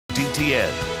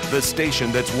WDTN, the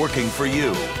station that's working for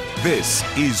you. This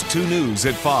is 2 News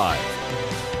at 5.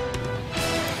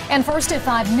 And first at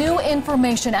 5, new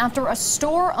information after a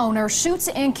store owner shoots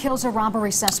and kills a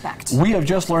robbery suspect. We have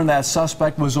just learned that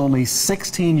suspect was only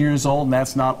 16 years old, and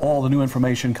that's not all the new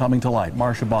information coming to light.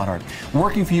 Marcia Bonhart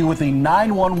working for you with the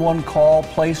 911 call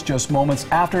placed just moments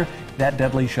after that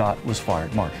deadly shot was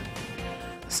fired. Marcia.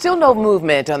 Still no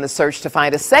movement on the search to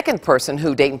find a second person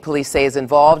who Dayton police say is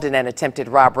involved in an attempted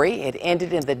robbery. It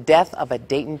ended in the death of a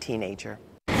Dayton teenager.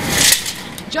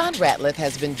 John Ratliff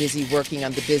has been busy working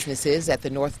on the businesses at the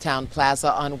Northtown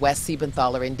Plaza on West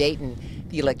Siebenthaler in Dayton.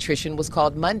 The electrician was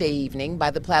called Monday evening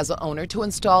by the plaza owner to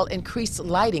install increased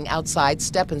lighting outside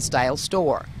Step and Style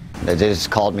store. They just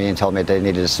called me and told me they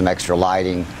needed some extra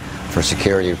lighting for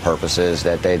security purposes,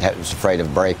 that they was afraid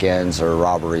of break-ins or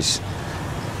robberies.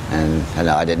 And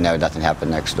I didn't know nothing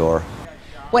happened next door.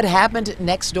 What happened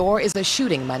next door is a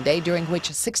shooting Monday during which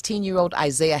 16-year-old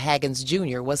Isaiah Haggins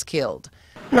Jr. was killed.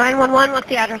 911, what's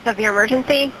the address of your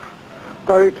emergency?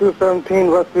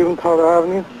 3217 West Siebenthaler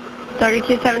Avenue.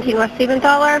 3217 West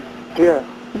Siebenthaler?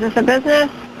 Yeah. Is this a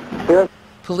business? Yes.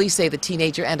 Police say the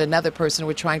teenager and another person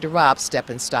were trying to rob Step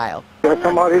and Style. Yeah,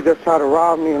 somebody just tried to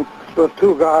rob me, and there was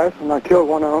 2 guys, and I killed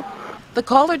one of them. The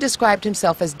caller described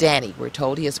himself as Danny. We're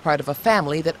told he is part of a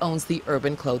family that owns the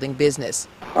urban clothing business.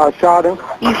 I shot him.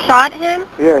 You shot him?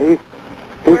 Yeah,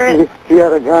 he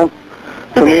had a gun.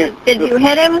 Okay, did you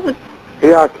hit him?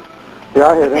 Yeah,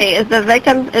 I hit him. Okay, is the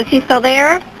victim, is he still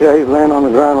there? Yeah, he's laying on the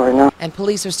ground right now. And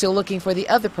police are still looking for the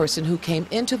other person who came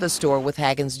into the store with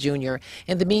Haggins Jr.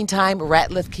 In the meantime,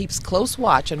 Ratliff keeps close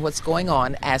watch on what's going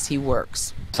on as he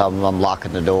works. Some of them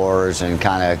locking the doors and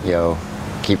kind of,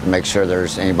 make sure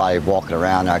there's anybody walking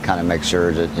around. I kind of make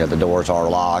sure that the doors are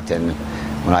locked, and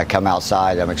when I come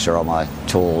outside, I make sure all my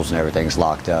tools and everything's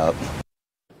locked up.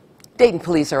 Dayton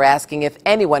police are asking if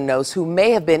anyone knows who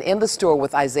may have been in the store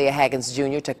with Isaiah Haggins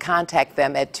Jr. to contact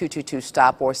them at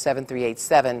 222-STOP or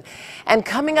 7387. And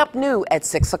coming up new at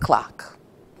 6 o'clock.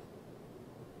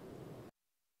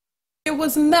 It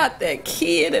was not that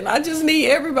kid, and I just need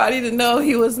everybody to know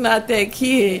he was not that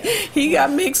kid. He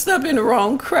got mixed up in the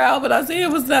wrong crowd, but Isaiah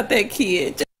was not that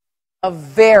kid. A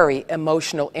very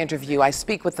emotional interview. I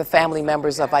speak with the family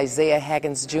members of Isaiah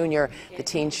Haggins Jr., the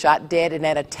teen shot dead in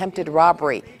an attempted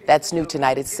robbery. That's new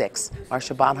tonight at 6.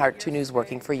 Marcia Bonhart, 2 News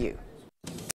working for you.